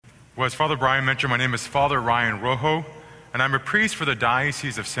Well, as Father Brian mentioned, my name is Father Ryan Rojo, and I'm a priest for the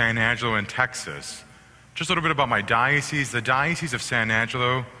Diocese of San Angelo in Texas. Just a little bit about my diocese. The Diocese of San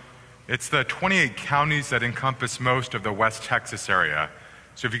Angelo, it's the 28 counties that encompass most of the West Texas area.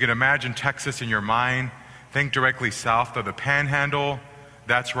 So if you can imagine Texas in your mind, think directly south of the Panhandle.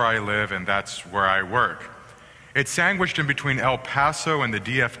 That's where I live and that's where I work. It's sandwiched in between El Paso and the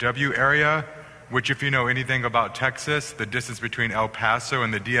DFW area, which if you know anything about Texas, the distance between El Paso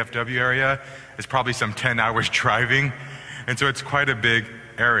and the DFW area is probably some 10 hours driving. And so it's quite a big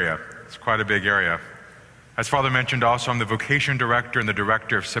area. It's quite a big area. As Father mentioned also, I'm the vocation director and the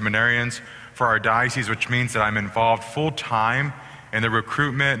director of seminarians for our diocese, which means that I'm involved full-time in the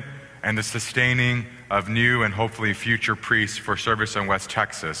recruitment and the sustaining of new and hopefully future priests for service in West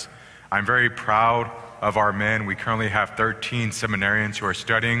Texas. I'm very proud of our men. We currently have 13 seminarians who are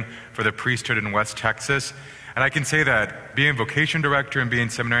studying for the priesthood in West Texas. And I can say that being vocation director and being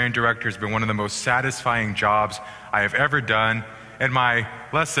seminarian director has been one of the most satisfying jobs I have ever done in my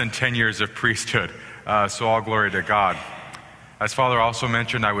less than 10 years of priesthood. So all glory to God. As Father also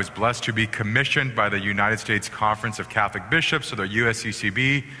mentioned, I was blessed to be commissioned by the United States Conference of Catholic Bishops, or the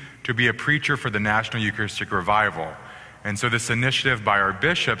USCCB, to be a preacher for the National Eucharistic Revival. And so this initiative by our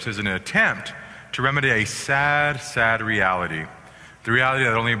bishops is an attempt to remedy a sad, sad reality. The reality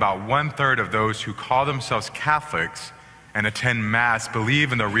that only about 1/3 of those who call themselves Catholics and attend Mass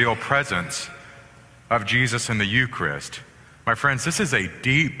believe in the real presence of Jesus in the Eucharist. My friends, this is a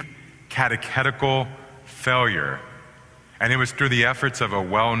deep catechetical failure. And it was through the efforts of a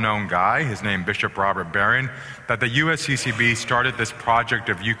well-known guy, his name Bishop Robert Barron, that the USCCB started this project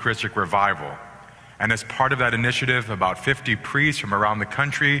of Eucharistic revival. And as part of that initiative, about 50 priests from around the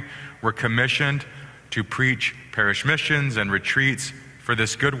country were commissioned to preach parish missions and retreats for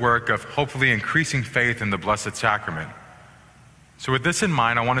this good work of hopefully increasing faith in the Blessed Sacrament. So with this in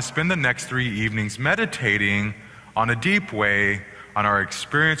mind, I want to spend the next 3 evenings meditating on a deep way on our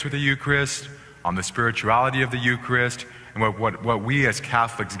experience with the Eucharist, on the spirituality of the Eucharist, and what we as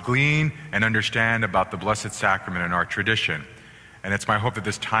Catholics glean and understand about the Blessed Sacrament in our tradition. And it's my hope that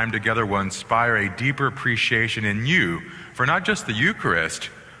this time together will inspire a deeper appreciation in you for not just the Eucharist,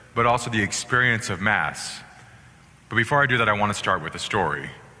 but also the experience of Mass. But before I do that, I want to start with a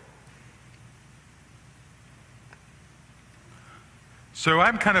story. So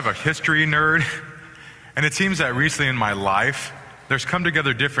I'm kind of a history nerd, and it seems that recently in my life, there's come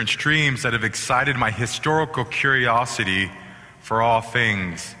together different streams that have excited my historical curiosity for all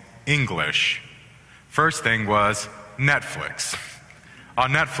things English. First thing was Netflix.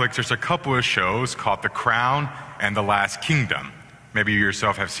 On Netflix, there's a couple of shows called The Crown and The Last Kingdom. Maybe you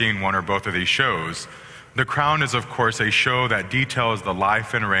yourself have seen one or both of these shows. The Crown is, of course, a show that details the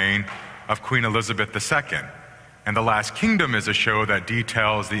life and reign of Queen Elizabeth II. And The Last Kingdom is a show that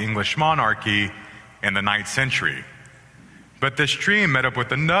details the English monarchy in the 9th century. But this stream met up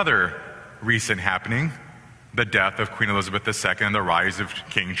with another recent happening, the death of Queen Elizabeth II and the rise of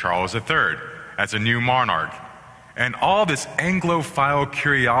King Charles III as a new monarch. And all this Anglophile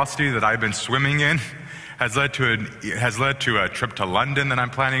curiosity that I've been swimming in has led to a trip to London that I'm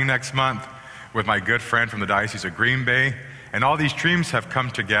planning next month with my good friend from the Diocese of Green Bay. And all these streams have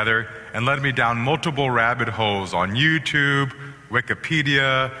come together and led me down multiple rabbit holes on YouTube,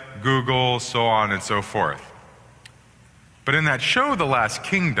 Wikipedia, Google, so on and so forth. But in that show, The Last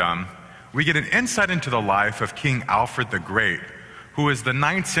Kingdom, we get an insight into the life of King Alfred the Great, who is the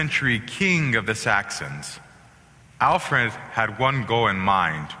 9th century king of the Saxons. Alfred had one goal in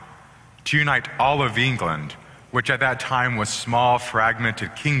mind: to unite all of England, which at that time was small,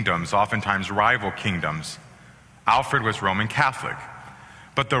 fragmented kingdoms, oftentimes rival kingdoms. Alfred was Roman Catholic.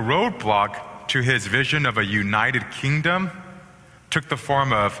 But the roadblock to his vision of a united kingdom took the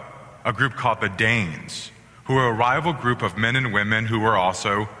form of a group called the Danes, who were a rival group of men and women who were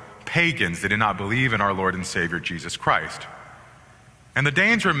also pagans. They did not believe in our Lord and Savior Jesus Christ. And the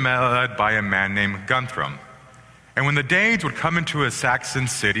Danes were led by a man named Guthrum. And when the Danes would come into a Saxon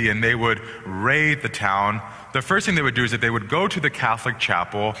city and they would raid the town, the first thing they would do is that they would go to the Catholic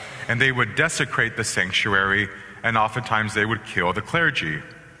chapel and they would desecrate the sanctuary, and oftentimes they would kill the clergy.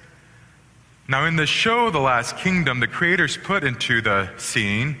 Now in the show, The Last Kingdom, the creators put into the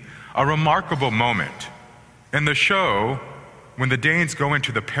scene a remarkable moment. In the show, when the Danes go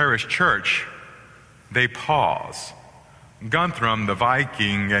into the parish church, they pause. Guthrum, the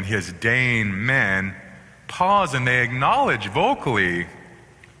Viking, and his Dane men pause and they acknowledge vocally,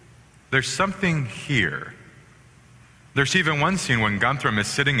 there's something here. There's even one scene when Guthrum is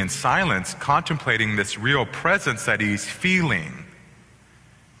sitting in silence, contemplating this real presence that he's feeling.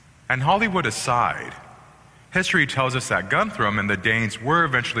 And Hollywood aside, History tells us that Guthrum and the Danes were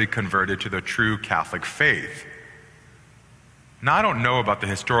eventually converted to the true Catholic faith. Now, I don't know about the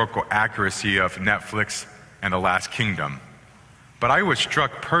historical accuracy of Netflix and The Last Kingdom, but I was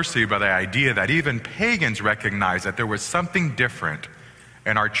struck personally by the idea that even pagans recognized that there was something different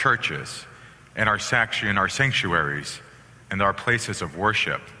in our churches, in our sanctuaries, and our places of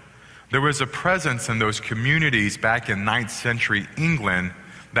worship. There was a presence in those communities back in 9th century England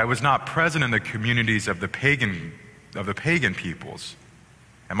that was not present in the communities of the pagan peoples.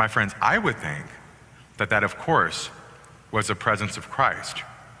 And my friends, I would think that of course was the presence of Christ,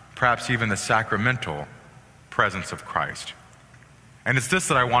 perhaps even the sacramental presence of Christ. And it's this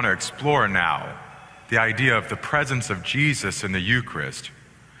that I want to explore now, the idea of the presence of Jesus in the Eucharist.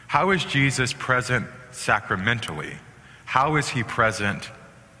 How is Jesus present sacramentally? How is he present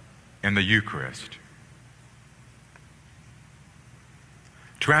in the Eucharist?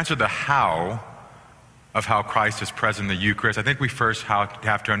 To answer the how of how Christ is present in the Eucharist, I think we first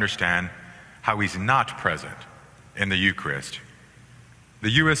have to understand how he's not present in the Eucharist.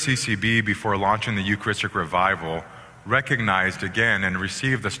 The USCCB, before launching the Eucharistic revival, recognized again and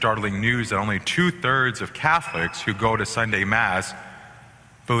received the startling news that only 2/3 of Catholics who go to Sunday Mass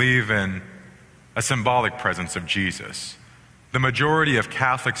believe in a symbolic presence of Jesus. The majority of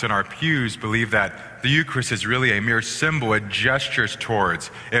Catholics in our pews believe that the Eucharist is really a mere symbol. It gestures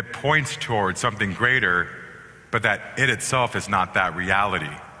towards, it points towards something greater, but that it itself is not that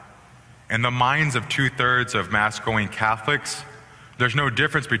reality. In the minds of 2/3 of Mass-going Catholics, there's no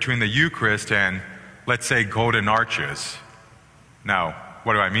difference between the Eucharist and, let's say, golden arches. Now,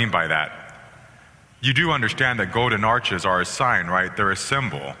 what do I mean by that? You do understand that golden arches are a sign, right? They're a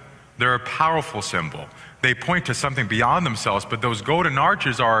symbol. They're a powerful symbol. They point to something beyond themselves, but those golden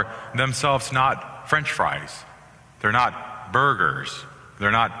arches are themselves not French fries. They're not burgers. They're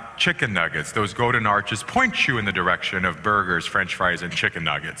not chicken nuggets. Those golden arches point you in the direction of burgers, French fries, and chicken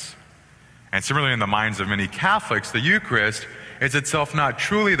nuggets. And similarly, in the minds of many Catholics, the Eucharist is itself not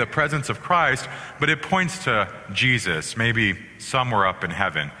truly the presence of Christ, but it points to Jesus, maybe somewhere up in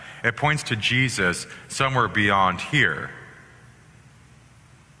heaven. It points to Jesus somewhere beyond here.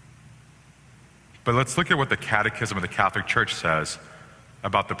 But let's look at what the Catechism of the Catholic Church says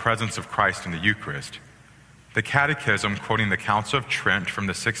about the presence of Christ in the Eucharist. The Catechism, quoting the Council of Trent from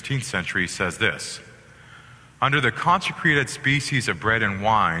the 16th century, says this: "Under the consecrated species of bread and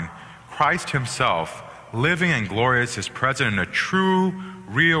wine, Christ himself, living and glorious, is present in a true,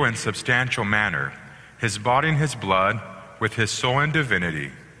 real, and substantial manner, his body and his blood, with his soul and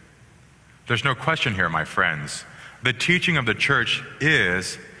divinity." There's no question here, my friends. The teaching of the Church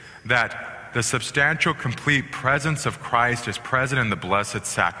is that the substantial, complete presence of Christ is present in the Blessed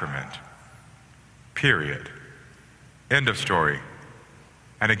Sacrament. Period. End of story.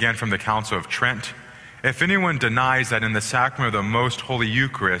 And again from the Council of Trent, "If anyone denies that in the sacrament of the Most Holy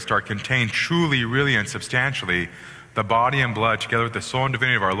Eucharist are contained truly, really, and substantially the body and blood, together with the soul and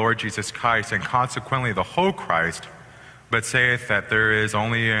divinity of our Lord Jesus Christ, and consequently the whole Christ, but saith that there is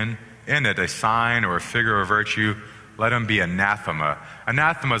only in it a sign or a figure of virtue, let him be anathema."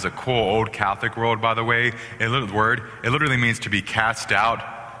 Anathema is a cool old Catholic word, by the way. It literally means to be cast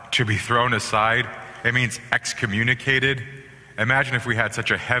out, to be thrown aside. It means excommunicated. Imagine if we had such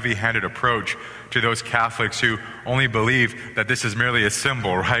a heavy-handed approach to those Catholics who only believe that this is merely a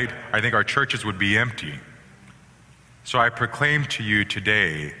symbol, right? I think our churches would be empty. So I proclaim to you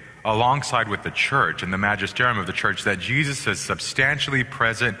today, alongside with the Church and the magisterium of the Church, that Jesus is substantially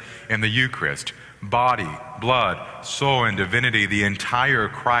present in the Eucharist. Body, blood, soul, and divinity, the entire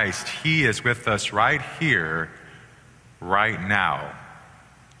Christ. He is with us right here, right now.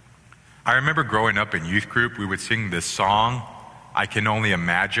 I remember growing up in youth group, we would sing this song, "I Can Only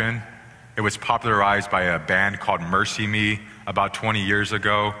Imagine." It was popularized by a band called Mercy Me about 20 years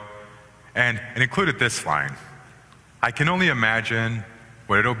ago. And it included this line: "I can only imagine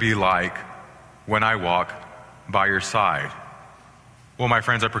what it'll be like when I walk by your side." Well, my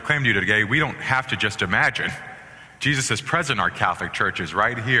friends, I proclaim to you today, we don't have to just imagine. Jesus is present in our Catholic churches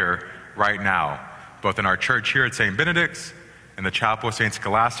right here, right now. Both in our church here at St. Benedict's and the chapel of St.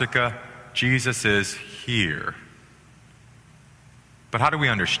 Scholastica, Jesus is here. But how do we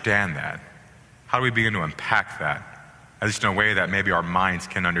understand that? How do we begin to unpack that? At least in a way that maybe our minds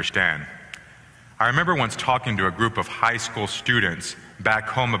can understand. I remember once talking to a group of high school students back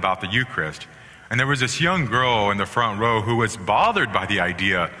home about the Eucharist, and there was this young girl in the front row who was bothered by the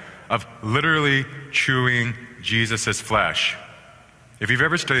idea of literally chewing Jesus' flesh. If you've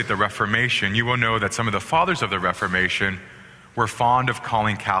ever studied the Reformation, you will know that some of the fathers of the Reformation were fond of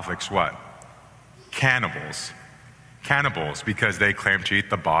calling Catholics what? Cannibals. Cannibals, because they claimed to eat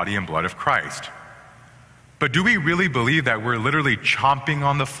the body and blood of Christ. But do we really believe that we're literally chomping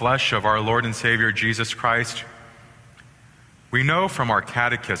on the flesh of our Lord and Savior Jesus Christ? We know from our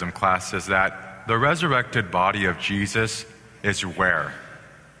catechism classes that the resurrected body of Jesus is where?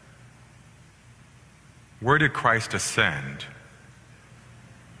 Where did Christ ascend?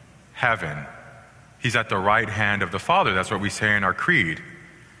 Heaven. He's at the right hand of the Father. That's what we say in our creed.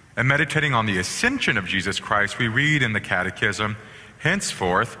 And meditating on the ascension of Jesus Christ, we read in the catechism,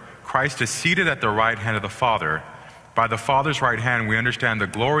 henceforth, Christ is seated at the right hand of the Father. By the Father's right hand, we understand the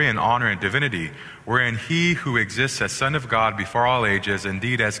glory and honor and divinity, wherein he who exists as Son of God before all ages,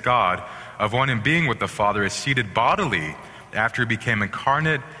 indeed as God, of one in being with the Father, is seated bodily after he became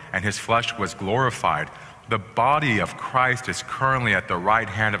incarnate and his flesh was glorified. The body of Christ is currently at the right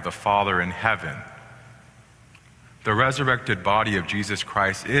hand of the Father in heaven. The resurrected body of Jesus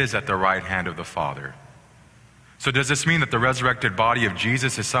Christ is at the right hand of the Father. So does this mean that the resurrected body of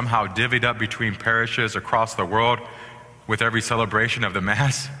Jesus is somehow divvied up between parishes across the world with every celebration of the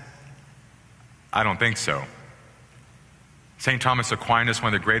Mass? I don't think so. St. Thomas Aquinas,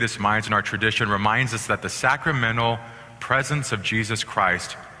 one of the greatest minds in our tradition, reminds us that the sacramental presence of Jesus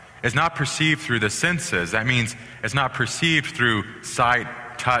Christ is not perceived through the senses. That means it's not perceived through sight,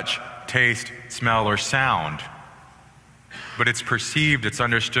 touch, taste, smell, or sound. But it's perceived, it's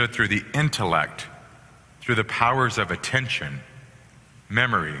understood through the intellect, through the powers of attention,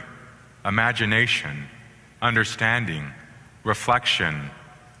 memory, imagination, understanding, reflection,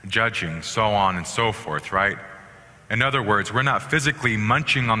 judging, so on and so forth, right? In other words, we're not physically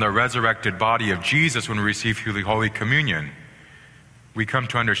munching on the resurrected body of Jesus when we receive Holy Communion. We come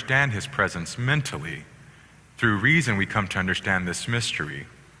to understand his presence mentally. Through reason, we come to understand this mystery.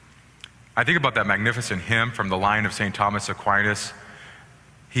 I think about that magnificent hymn from the line of St. Thomas Aquinas.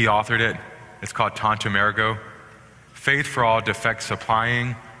 He authored it. It's called Tantum Ergo. Faith for all defects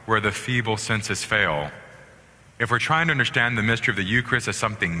supplying, where the feeble senses fail. If we're trying to understand the mystery of the Eucharist as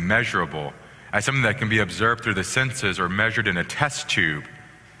something measurable, as something that can be observed through the senses or measured in a test tube,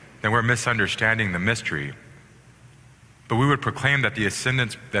 then we're misunderstanding the mystery. But we would proclaim that the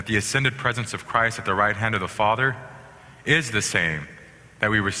ascended presence of Christ at the right hand of the Father is the same that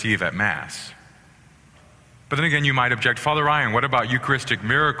we receive at Mass. But then again, you might object, Father Ryan, what about Eucharistic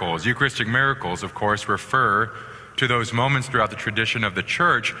miracles? Eucharistic miracles, of course, refer to those moments throughout the tradition of the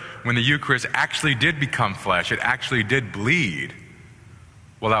Church when the Eucharist actually did become flesh. It actually did bleed.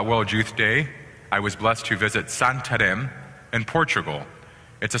 Well, at World Youth Day, I was blessed to visit Santarém in Portugal.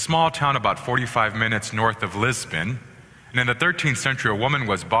 It's a small town about 45 minutes north of Lisbon. And in the 13th century, a woman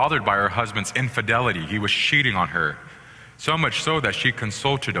was bothered by her husband's infidelity. He was cheating on her. So much so that she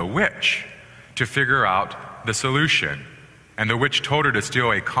consulted a witch to figure out the solution. And the witch told her to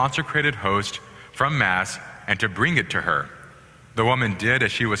steal a consecrated host from Mass and to bring it to her. The woman did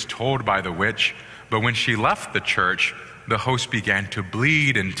as she was told by the witch, but when she left the church, the host began to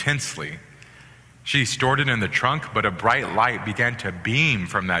bleed intensely. She stored it in the trunk, but a bright light began to beam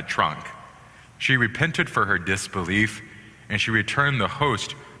from that trunk. She repented for her disbelief, and she returned the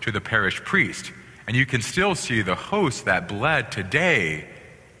host to the parish priest. And you can still see the host that bled today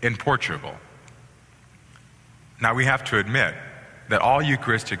in Portugal. Now we have to admit that all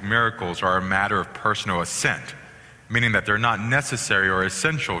Eucharistic miracles are a matter of personal assent, meaning that they're not necessary or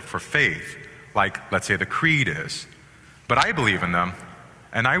essential for faith, like, let's say, the Creed is. But I believe in them,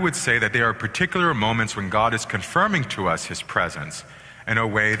 and I would say that they are particular moments when God is confirming to us his presence in a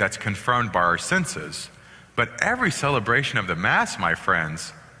way that's confirmed by our senses. But every celebration of the Mass, my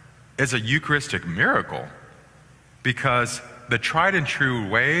friends, is a Eucharistic miracle, because the tried and true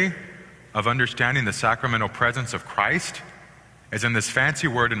way of understanding the sacramental presence of Christ is in this fancy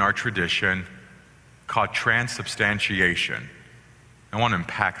word in our tradition called transubstantiation. I want to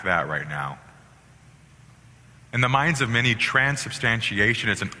unpack that right now. In the minds of many, transubstantiation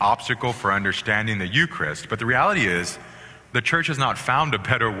is an obstacle for understanding the Eucharist, but the reality is the Church has not found a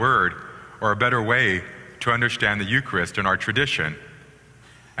better word or a better way to understand the Eucharist in our tradition.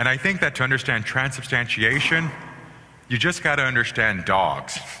 And I think that to understand transubstantiation, you just got to understand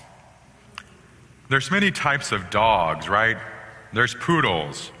dogs. There's many types of dogs, right? There's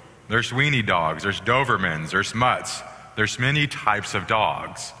poodles, there's weenie dogs, there's Dobermans, there's mutts. There's many types of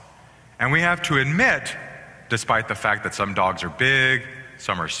dogs. And we have to admit, despite the fact that some dogs are big,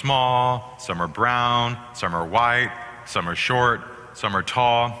 some are small, some are brown, some are white, some are short, some are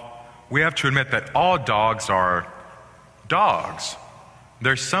tall, we have to admit that all dogs are dogs.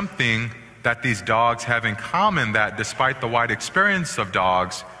 There's something that these dogs have in common that, despite the wide experience of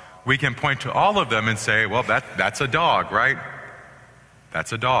dogs, we can point to all of them and say, well, that's a dog, right?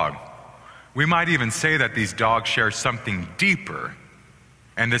 That's a dog. We might even say that these dogs share something deeper,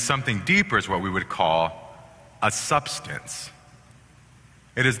 and this something deeper is what we would call a substance.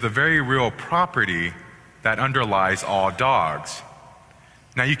 It is the very real property that underlies all dogs.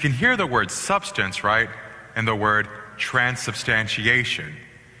 Now you can hear the word substance, right, and the word transubstantiation.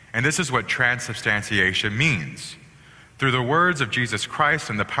 And this is what transubstantiation means. Through the words of Jesus Christ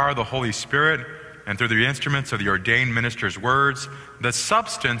and the power of the Holy Spirit, and through the instruments of the ordained minister's words, the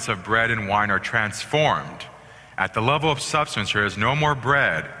substance of bread and wine are transformed. At the level of substance, there is no more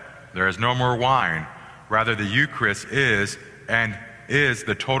bread, there is no more wine. Rather, the Eucharist is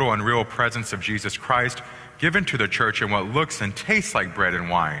the total and real presence of Jesus Christ given to the church in what looks and tastes like bread and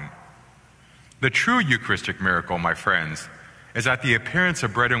wine. The true Eucharistic miracle, my friends, is that the appearance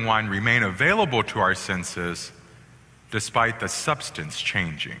of bread and wine remain available to our senses despite the substance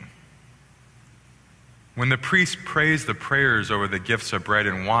changing. When the priest prays the prayers over the gifts of bread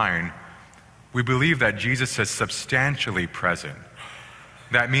and wine, we believe that Jesus is substantially present.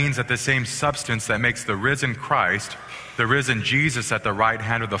 That means that the same substance that makes the risen Christ, the risen Jesus at the right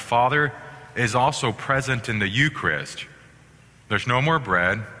hand of the Father, is also present in the Eucharist. There's no more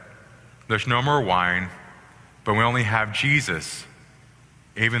bread, there's no more wine, but we only have Jesus,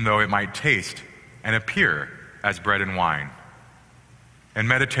 even though it might taste and appear as bread and wine. And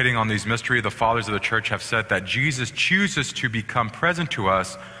meditating on these mysteries, the fathers of the church have said that Jesus chooses to become present to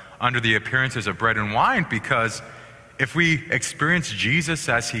us under the appearances of bread and wine, because if we experience Jesus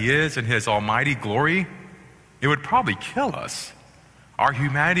as he is in his almighty glory, it would probably kill us. Our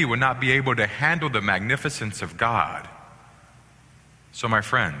humanity would not be able to handle the magnificence of God. So my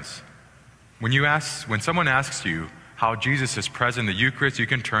friends, when someone asks you how Jesus is present in the Eucharist, you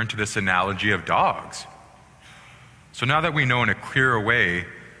can turn to this analogy of dogs. So now that we know in a clearer way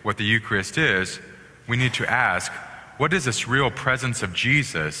what the Eucharist is, we need to ask, what is this real presence of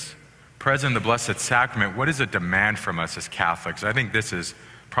Jesus, present in the Blessed Sacrament, what does it demand from us as Catholics? I think this is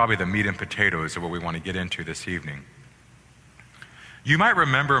probably the meat and potatoes of what we want to get into this evening. You might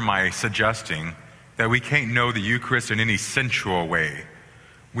remember my suggesting that we can't know the Eucharist in any sensual way.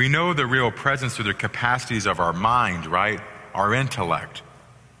 We know the real presence through the capacities of our mind, right? Our intellect.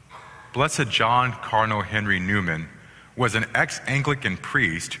 Blessed John Cardinal Henry Newman was an ex-Anglican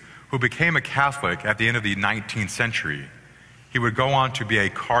priest who became a Catholic at the end of the 19th century. He would go on to be a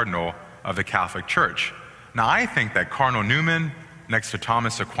cardinal of the Catholic Church. Now, I think that Cardinal Newman, next to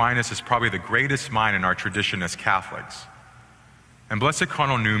Thomas Aquinas, is probably the greatest mind in our tradition as Catholics. And Blessed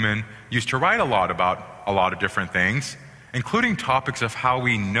Cardinal Newman used to write a lot about a lot of different things, including topics of how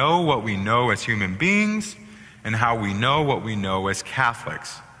we know what we know as human beings and how we know what we know as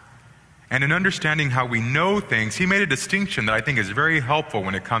Catholics. And in understanding how we know things, he made a distinction that I think is very helpful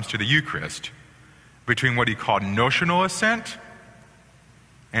when it comes to the Eucharist, between what he called notional assent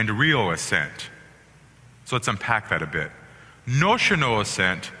and real assent. So let's unpack that a bit. Notional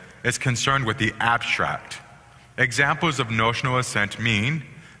assent is concerned with the abstract. Examples of notional assent mean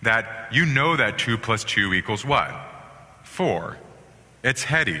that you know that 2 + 2 equals what? 4. It's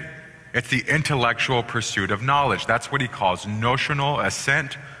heady. It's the intellectual pursuit of knowledge. That's what he calls notional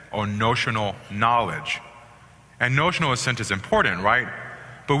assent or notional knowledge. And notional assent is important, right?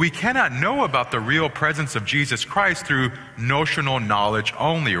 But we cannot know about the real presence of Jesus Christ through notional knowledge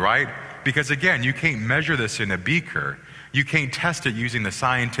only, right? Because again, you can't measure this in a beaker. You can't test it using the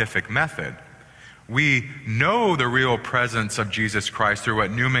scientific method. We know the real presence of Jesus Christ through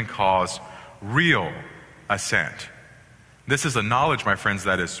what Newman calls real assent. This is a knowledge, my friends,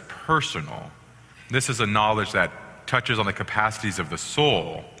 that is personal. This is a knowledge that touches on the capacities of the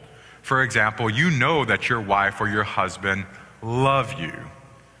soul. For example, you know that your wife or your husband love you.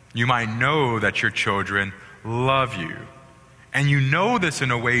 You might know that your children love you. And you know this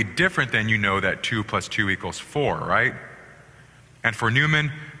in a way different than you know that 2 + 2 equals 4, right? And for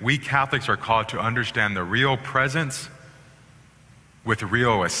Newman, we Catholics are called to understand the real presence with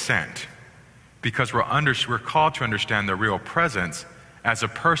real assent. Because we're called to understand the real presence as a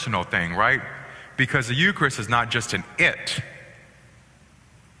personal thing, right? Because the Eucharist is not just an it,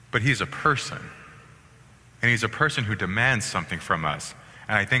 but he's a person. And he's a person who demands something from us.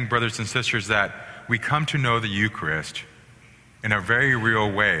 And I think, brothers and sisters, that we come to know the Eucharist in a very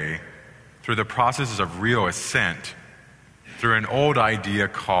real way through the processes of real assent, through an old idea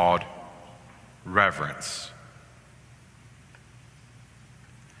called reverence.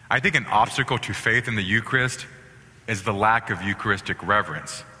 I think an obstacle to faith in the Eucharist is the lack of Eucharistic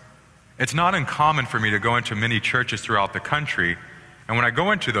reverence. It's not uncommon for me to go into many churches throughout the country, and when I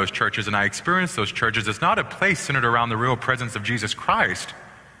go into those churches and I experience those churches, it's not a place centered around the real presence of Jesus Christ,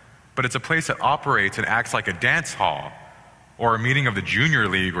 but it's a place that operates and acts like a dance hall or a meeting of the junior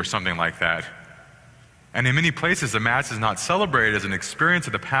league or something like that. And in many places, the Mass is not celebrated as an experience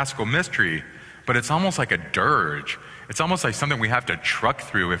of the Paschal mystery, but but it's almost like a dirge. It's almost like something we have to truck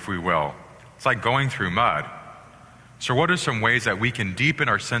through, if we will. It's like going through mud. So what are some ways that we can deepen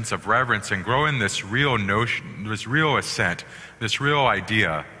our sense of reverence and grow in this real notion, this real assent, this real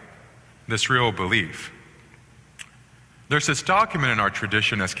idea, this real belief? There's this document in our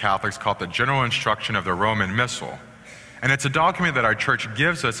tradition as Catholics called the General Instruction of the Roman Missal. And it's a document that our church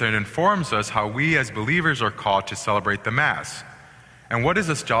gives us, and it informs us how we as believers are called to celebrate the Mass. And what does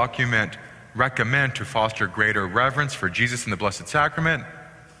this document recommend to foster greater reverence for Jesus in the Blessed Sacrament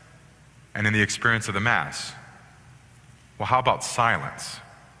and in the experience of the Mass? Well, how about silence?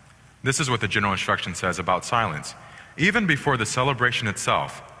 This is what the general instruction says about silence. Even before the celebration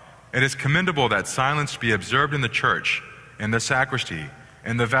itself, it is commendable that silence be observed in the church, in the sacristy,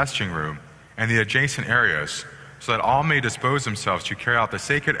 in the vesting room, and the adjacent areas, so that all may dispose themselves to carry out the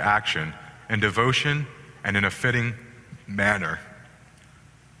sacred action in devotion and in a fitting manner.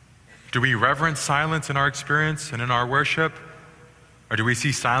 Do we reverence silence in our experience and in our worship? Or do we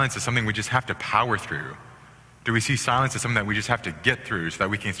see silence as something we just have to power through? Do we see silence as something that we just have to get through so that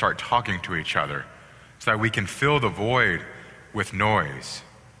we can start talking to each other, so that we can fill the void with noise?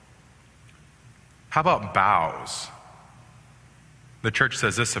 How about bows? The church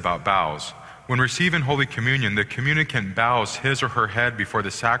says this about bows. When receiving Holy Communion, the communicant bows his or her head before the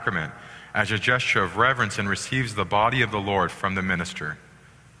sacrament as a gesture of reverence and receives the body of the Lord from the minister.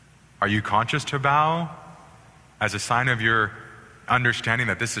 Are you conscious to bow as a sign of your understanding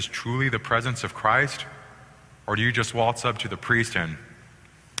that this is truly the presence of Christ? Or do you just waltz up to the priest and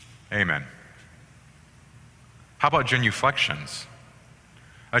amen? How about genuflections?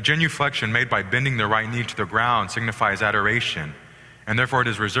 A genuflection made by bending the right knee to the ground signifies adoration, and therefore it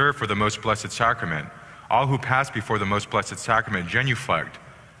is reserved for the Most Blessed Sacrament. All who pass before the Most Blessed Sacrament genuflect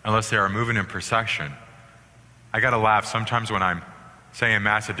unless they are moving in procession. I gotta laugh sometimes when I'm saying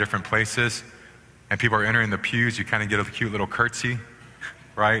Mass at different places and people are entering the pews, you kind of get a cute little curtsy,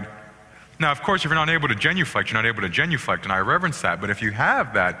 right? Now, of course, if you're not able to genuflect, you're not able to genuflect, and I reverence that. But if you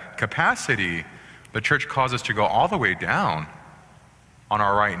have that capacity, the church calls us to go all the way down on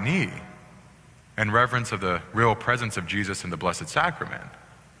our right knee in reverence of the real presence of Jesus in the Blessed Sacrament.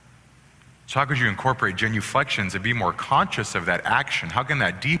 So how could you incorporate genuflections and be more conscious of that action? How can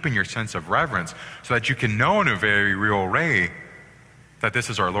that deepen your sense of reverence so that you can know in a very real way that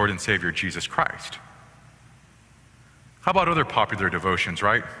this is our Lord and Savior, Jesus Christ? How about other popular devotions,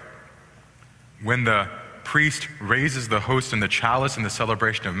 right? When the priest raises the host and the chalice in the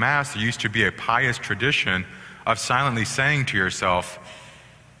celebration of Mass, there used to be a pious tradition of silently saying to yourself,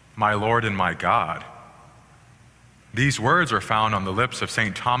 "My Lord and my God." These words are found on the lips of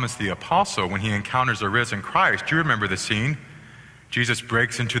St. Thomas the Apostle when he encounters the risen Christ. Do you remember the scene? Jesus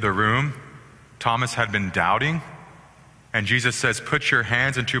breaks into the room. Thomas had been doubting, and Jesus says, "Put your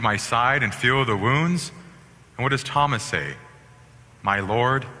hands into my side and feel the wounds." And what does Thomas say? "My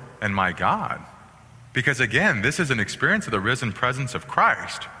Lord and my God." Because again, this is an experience of the risen presence of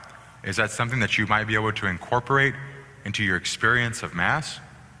Christ. Is that something that you might be able to incorporate into your experience of Mass?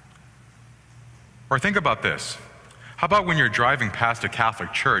 Or think about this. How about when you're driving past a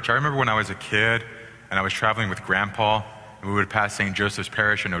Catholic church? I remember when I was a kid and I was traveling with Grandpa, and we would pass St. Joseph's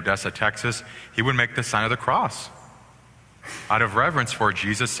Parish in Odessa, Texas. He would make the sign of the cross out of reverence for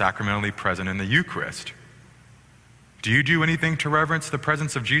Jesus sacramentally present in the Eucharist. Do you do anything to reverence the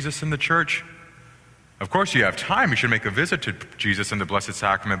presence of Jesus in the church? Of course, you have time. You should make a visit to Jesus in the Blessed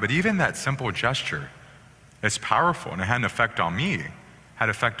Sacrament, but even that simple gesture is powerful, and it had an effect on me. It had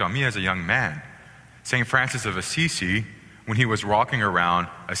an effect on me as a young man. St. Francis of Assisi, when he was walking around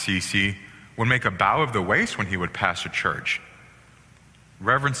Assisi, would make a bow of the waist when he would pass a church,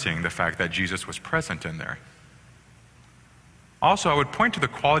 reverencing the fact that Jesus was present in there. Also, I would point to the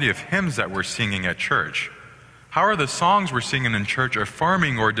quality of hymns that we're singing at church. How are the songs we're singing in church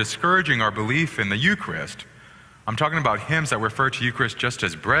affirming or discouraging our belief in the Eucharist? I'm talking about hymns that refer to Eucharist just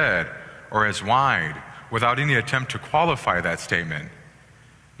as bread or as wine, without any attempt to qualify that statement.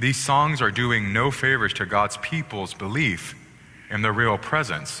 These songs are doing no favors to God's people's belief in the real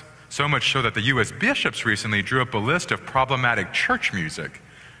presence, so much so that the U.S. bishops recently drew up a list of problematic church music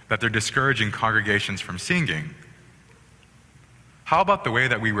that they're discouraging congregations from singing. How about the way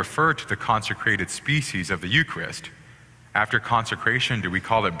that we refer to the consecrated species of the Eucharist? After consecration, do we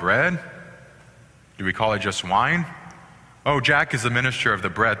call it bread? Do we call it just wine? Oh, Jack is the minister of the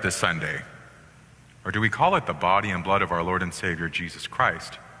bread this Sunday. Or do we call it the body and blood of our Lord and Savior, Jesus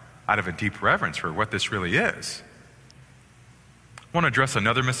Christ, out of a deep reverence for what this really is? I want to address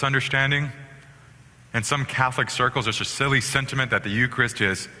another misunderstanding. In some Catholic circles, there's a silly sentiment that the Eucharist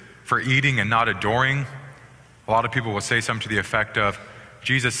is for eating and not adoring. A lot of people will say something to the effect of,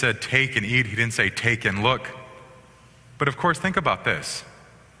 Jesus said, take and eat. He didn't say, take and look. But of course, think about this.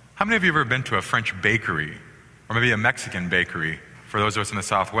 How many of you have ever been to a French bakery, or maybe a Mexican bakery, for those of us in the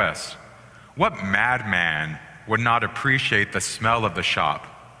Southwest? What madman would not appreciate the smell of the shop?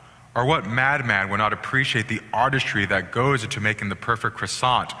 Or what madman would not appreciate the artistry that goes into making the perfect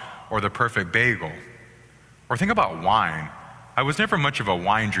croissant or the perfect bagel? Or think about wine. I was never much of a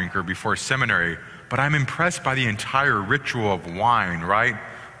wine drinker before seminary, but I'm impressed by the entire ritual of wine, right?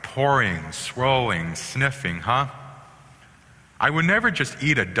 Pouring, swirling, sniffing, huh? I would never just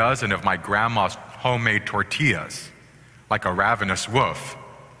eat a dozen of my grandma's homemade tortillas like a ravenous wolf.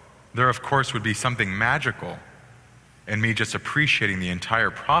 There, of course, would be something magical in me just appreciating the entire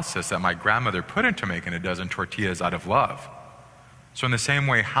process that my grandmother put into making a dozen tortillas out of love. So in the same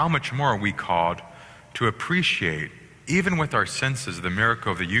way, how much more are we called to appreciate, even with our senses, the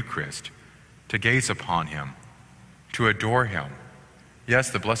miracle of the Eucharist, to gaze upon him, to adore him?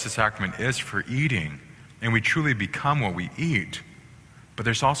 Yes, the Blessed Sacrament is for eating, and we truly become what we eat, but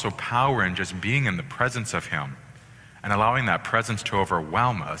there's also power in just being in the presence of him and allowing that presence to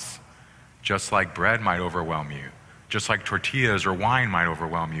overwhelm us, just like bread might overwhelm you, just like tortillas or wine might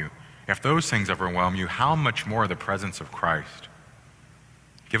overwhelm you. If those things overwhelm you, how much more the presence of Christ?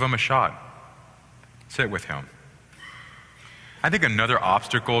 Give him a shot. Sit with him. I think another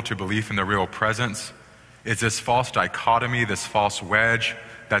obstacle to belief in the real presence is this false dichotomy, this false wedge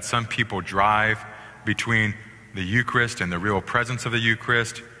that some people drive between the Eucharist and the real presence of the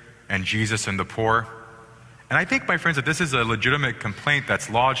Eucharist and Jesus and the poor. And I think, my friends, that this is a legitimate complaint that's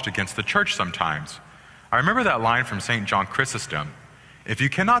lodged against the church sometimes. I remember that line from St. John Chrysostom: if you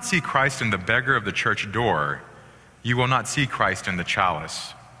cannot see Christ in the beggar of the church door, you will not see Christ in the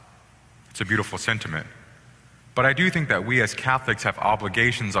chalice. It's a beautiful sentiment. But I do think that we as Catholics have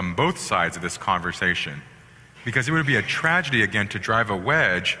obligations on both sides of this conversation, because it would be a tragedy, again, to drive a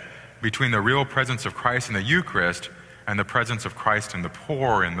wedge between the real presence of Christ in the Eucharist and the presence of Christ in the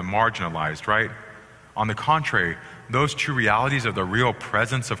poor and the marginalized, right? On the contrary, those two realities of the real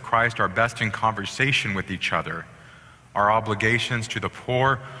presence of Christ are best in conversation with each other. Our obligations to the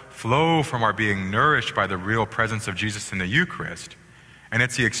poor flow from our being nourished by the real presence of Jesus in the Eucharist. And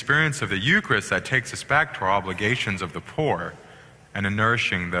it's the experience of the Eucharist that takes us back to our obligations of the poor and in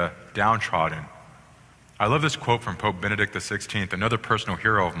nourishing the downtrodden. I love this quote from Pope Benedict XVI, another personal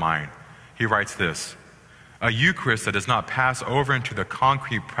hero of mine. He writes this: a Eucharist that does not pass over into the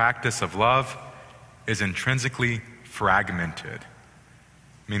concrete practice of love is intrinsically fragmented,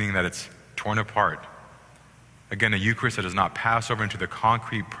 meaning that it's torn apart. Again, a Eucharist that does not pass over into the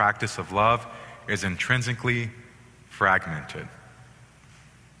concrete practice of love is intrinsically fragmented.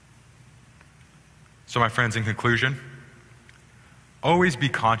 So, my friends, in conclusion, always be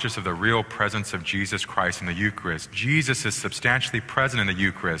conscious of the real presence of Jesus Christ in the Eucharist. Jesus is substantially present in the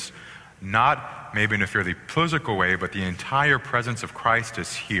Eucharist, not maybe in a fairly physical way, but the entire presence of Christ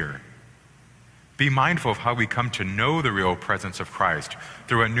is here. Be mindful of how we come to know the real presence of Christ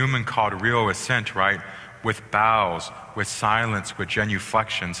through what Newman called real assent, right? With bows, with silence, with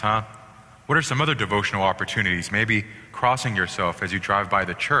genuflections, huh? What are some other devotional opportunities? Maybe crossing yourself as you drive by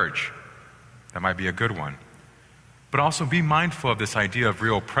the church. That might be a good one. But also be mindful of this idea of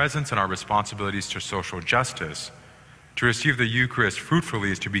real presence and our responsibilities to social justice. To receive the Eucharist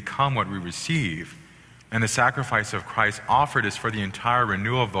fruitfully is to become what we receive. And the sacrifice of Christ offered is for the entire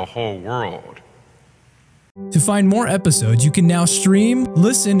renewal of the whole world. To find more episodes, you can now stream,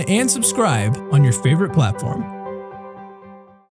 listen, and subscribe on your favorite platform.